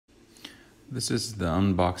This is the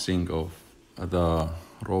unboxing of the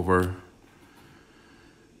ROVER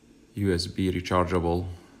USB Rechargeable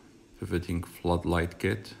Pivoting Floodlight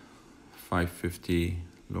Kit, 550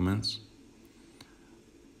 lumens.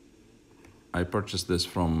 I purchased this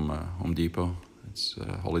from Home Depot. It's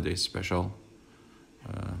a holiday special.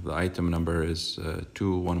 The item number is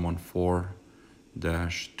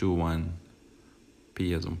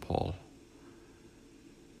 2114-21P as in Paul.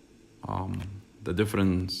 The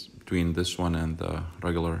difference between this one and the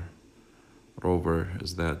regular ROVER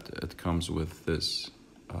is that it comes with this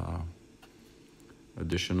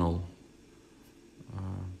additional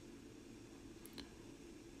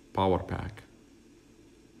power pack.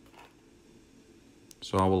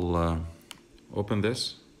 So I will open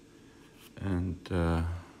this and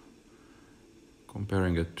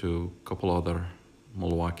comparing it to a couple other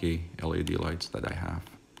Milwaukee LED lights that I have.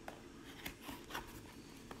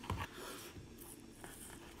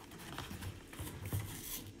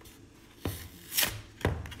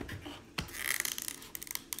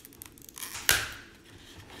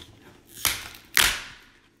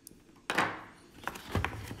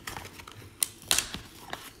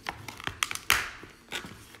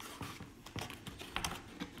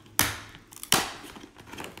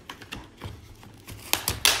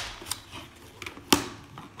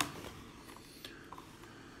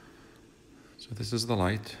 So this is the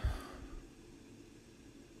light.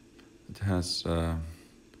 It has 10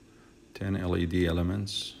 LED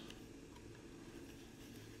elements.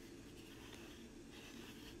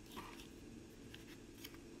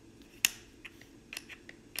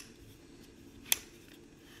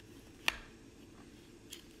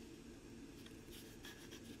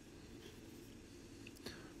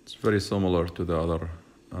 It's very similar to the other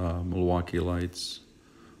Milwaukee lights,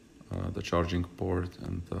 the charging port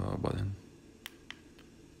and the button.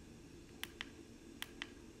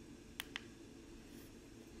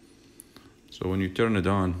 So when you turn it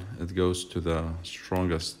on, it goes to the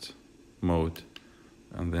strongest mode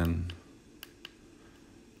and then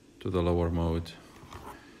to the lower mode.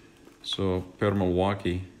 So per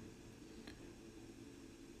Milwaukee,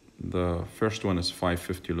 the first one is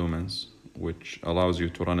 550 lumens, which allows you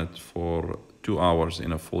to run it for 2 hours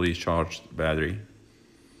in a fully charged battery.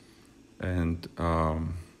 And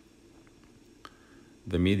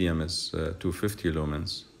the medium is 250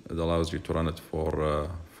 lumens. It allows you to run it for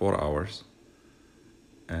 4 hours.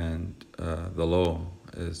 And the low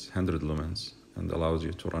is 100 lumens and allows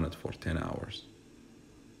you to run it for 10 hours.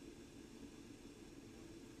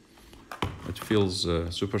 It feels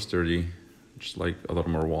super sturdy, just like other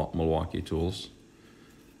Milwaukee tools.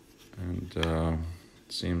 And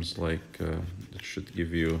it seems like it should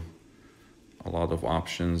give you a lot of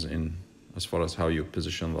options in as far as how you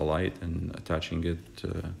position the light and attaching it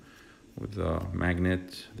with a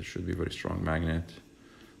magnet. There should be a very strong magnet.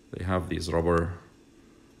 They have these rubber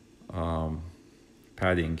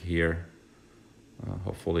padding here.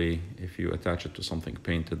 Hopefully if you attach it to something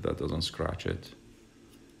painted, that doesn't scratch it.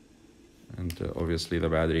 And obviously the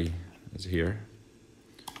battery is here.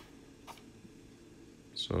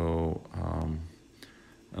 So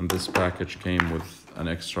and this package came with an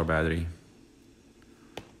extra battery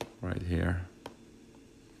right here,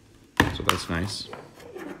 so that's nice.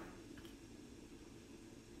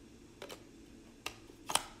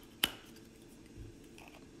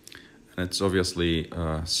 And it's obviously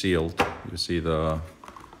sealed. You see the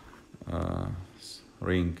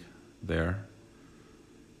ring there.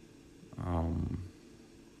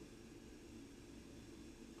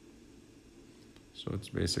 So it's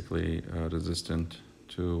basically resistant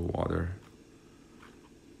to water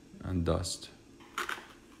and dust.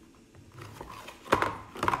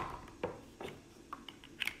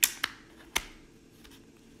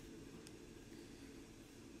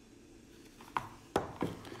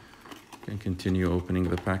 Can continue opening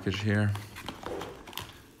the package here.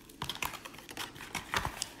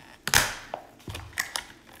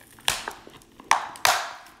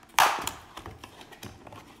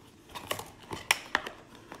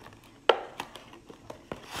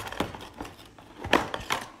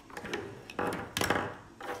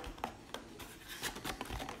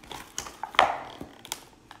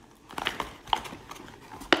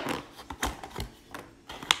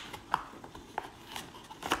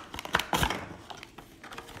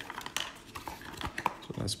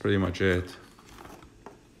 That's pretty much it.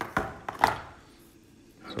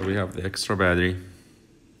 So we have the extra battery.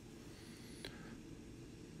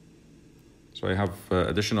 So I have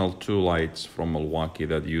additional 2 lights from Milwaukee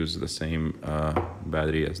that use the same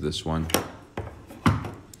battery as this one.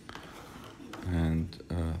 And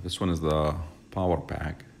this one is the power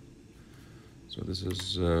pack. So this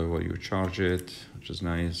is where you charge it, which is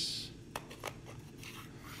nice.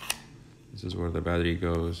 This is where the battery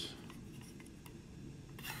goes.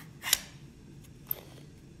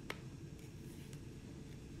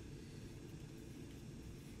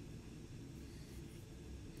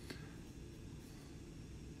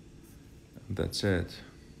 And that's it.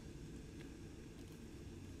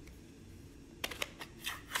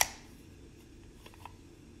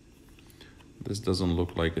 This doesn't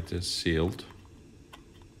look like it is sealed.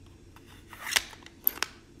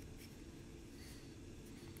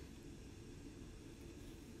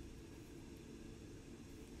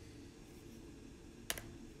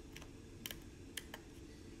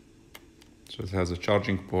 So it has a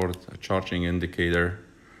charging port, a charging indicator,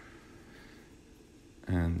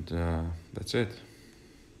 and that's it.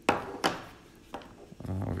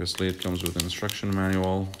 Obviously it comes with an instruction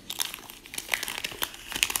manual.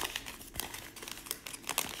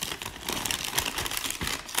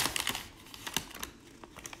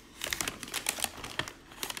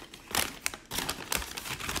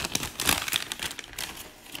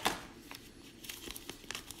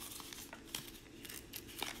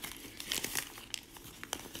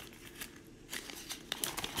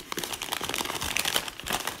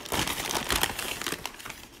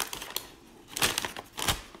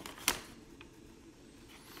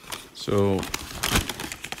 So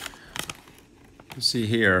you see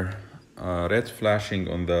here, red flashing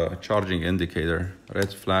on the charging indicator.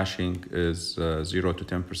 Red flashing is 0 to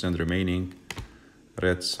 10% remaining.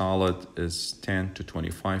 Red solid is 10 to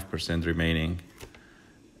 25% remaining.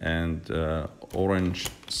 And orange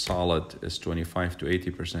solid is 25 to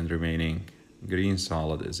 80% remaining. Green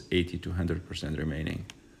solid is 80 to 100% remaining.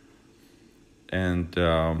 And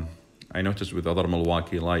I noticed with other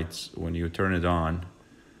Milwaukee lights, when you turn it on,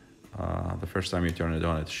 the first time you turn it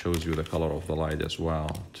on, it shows you the color of the light as well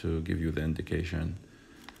to give you the indication.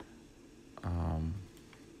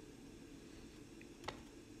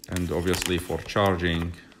 And obviously for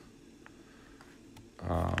charging,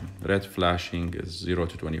 red flashing is 0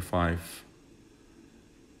 to 25,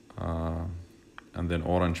 and then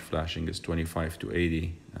orange flashing is 25 to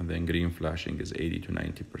 80, and then green flashing is 80 to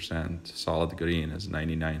 90%. Solid green is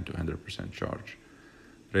 99 to 100% charge.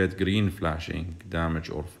 Red-green flashing, damage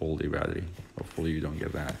or faulty battery. Hopefully you don't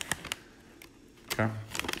get that. Okay.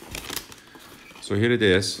 So here it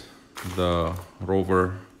is, the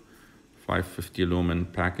Rover 550 lumen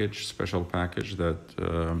package, special package that,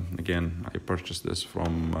 again, I purchased this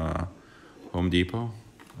from Home Depot.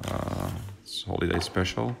 It's holiday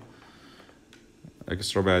special.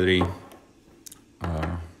 Extra battery,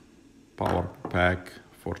 power pack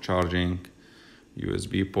for charging,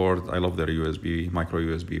 USB port. I love their USB, micro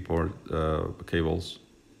USB port cables.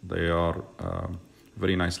 They are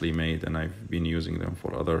very nicely made, and I've been using them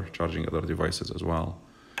for charging other devices as well.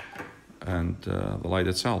 And the light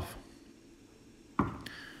itself.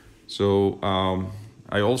 So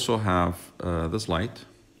I also have this light,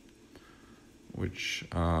 which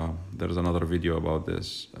there's another video about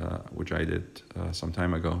this, which I did some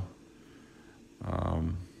time ago.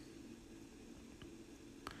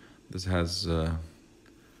 This has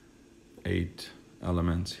 8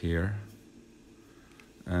 elements here,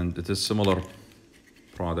 and it is similar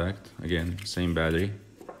product. Again, same battery.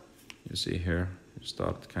 You see here, you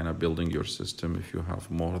start kind of building your system if you have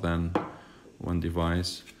more than one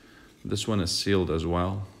device. This one is sealed as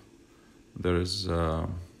well. There is a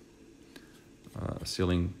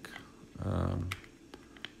sealing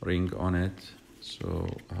ring on it, so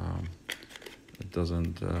it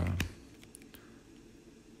doesn't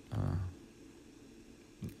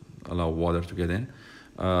allow water to get in.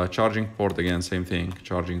 Charging port, again, same thing.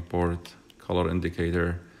 Charging port, color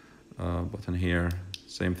indicator, button here,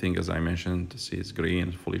 same thing as I mentioned. See, it's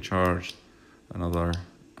green, fully charged. Another,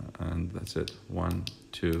 and that's it. 1,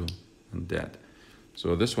 2, and dead.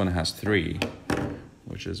 So this one has 3,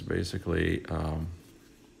 which is basically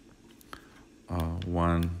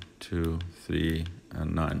 1, 2, 3,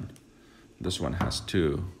 and none. This one has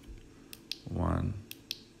 2, 1,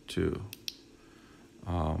 2.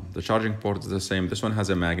 The charging port is the same. This one has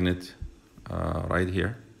a magnet right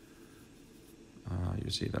here. You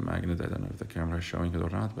see the magnet. I don't know if the camera is showing it or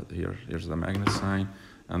not, but here's the magnet sign,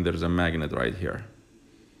 and there's a magnet right here.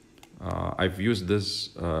 I've used this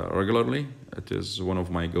regularly. It is one of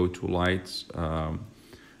my go-to lights,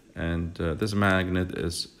 and this magnet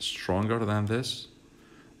is stronger than this,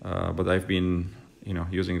 but I've been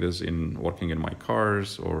using this in working in my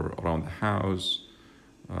cars or around the house.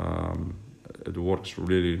 It works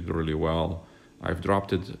really, really well. I've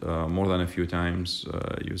dropped it more than a few times.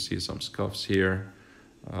 You see some scuffs here.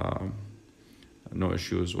 No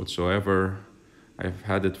issues whatsoever. I've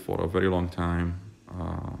had it for a very long time,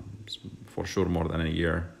 for sure more than a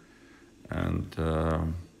year. And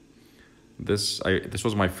this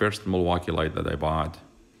was my first Milwaukee light that I bought.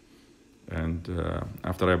 And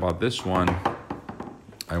after I bought this one,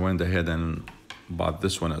 I went ahead and bought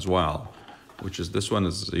this one as well, which is, this one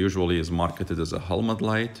is usually is marketed as a helmet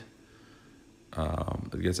light.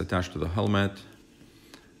 It gets attached to the helmet,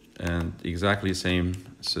 and exactly same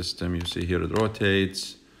system. You see here it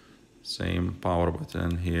rotates, same power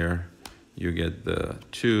button here. You get the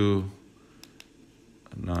two,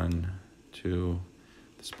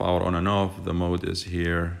 this power on and off. The mode is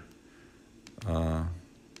here. You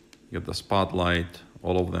get the spotlight,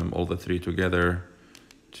 all of them, all the three together,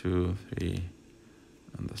 2, 3,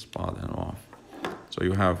 and the spot and off. So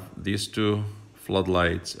you have these two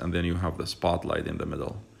floodlights, and then you have the spotlight in the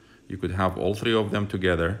middle. You could have all three of them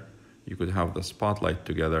together. You could have the spotlight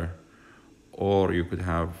together, or you could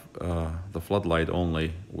have the floodlight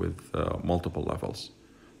only with multiple levels.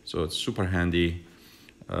 So it's super handy.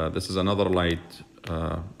 This is another light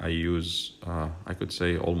I use, I could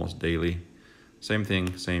say almost daily. Same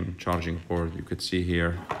thing, same charging port. You could see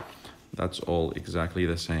here, that's all exactly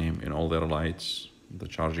the same in all their lights. The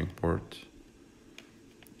charging port,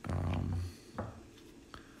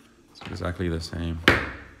 it's exactly the same.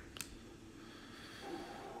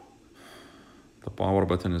 The power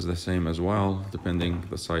button is the same as well, depending,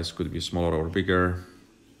 the size could be smaller or bigger.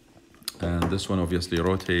 And this one obviously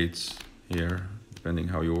rotates here, depending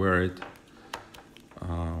how you wear it.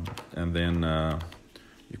 And then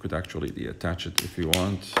you could actually detach it if you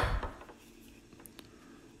want.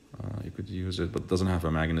 You could use it, but it doesn't have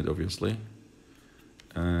a magnet, obviously.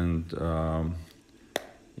 And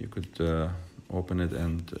you could open it,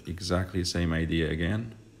 and exactly same idea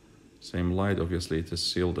again. Same light, obviously it is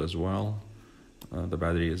sealed as well. The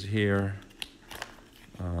battery is here.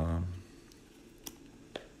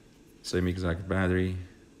 Same exact battery,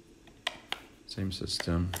 same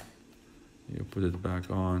system. You put it back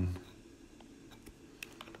on,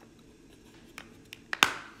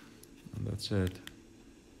 and that's it.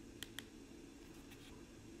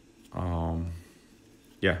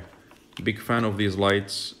 Yeah, big fan of these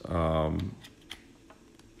lights.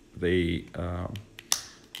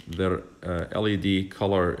 Their LED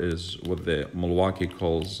color is what the Milwaukee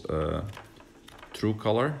calls true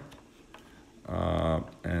color,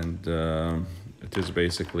 and it is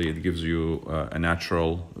basically, it gives you a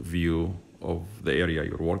natural view of the area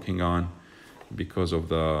you're working on because of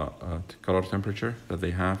the color temperature that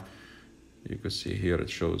they have. You can see here it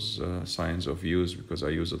shows signs of use because I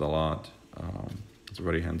use it a lot. It's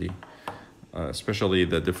very handy, especially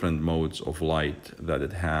the different modes of light that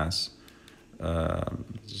it has.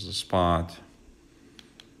 This is a spot.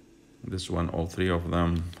 This one, all three of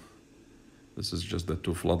them. This is just the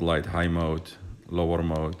two floodlight, high mode, lower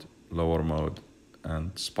mode,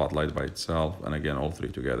 and spotlight by itself, and again all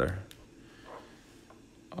three together.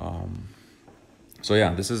 So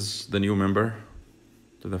yeah, this is the new member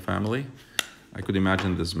to the family. I could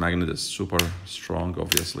imagine this magnet is super strong,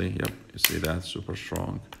 obviously. Yep, you see that, super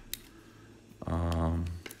strong.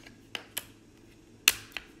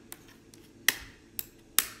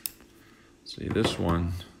 See this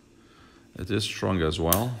one, it is strong as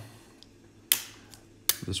well.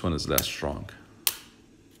 This one is less strong.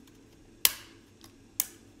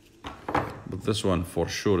 But this one for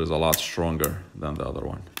sure is a lot stronger than the other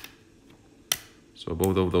one. So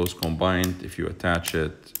both of those combined, if you attach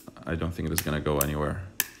it, I don't think it's gonna go anywhere.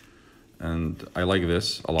 And I like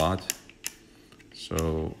this a lot.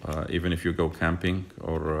 So even if you go camping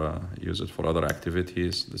or use it for other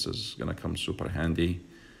activities, this is gonna come super handy.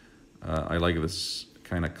 I like this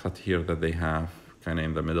kind of cut here that they have, kind of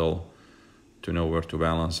in the middle, to know where to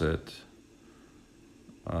balance it.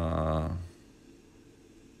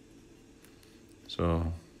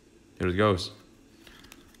 So here it goes.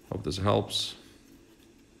 Hope this helps.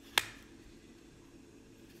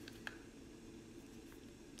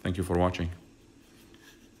 Thank you for watching.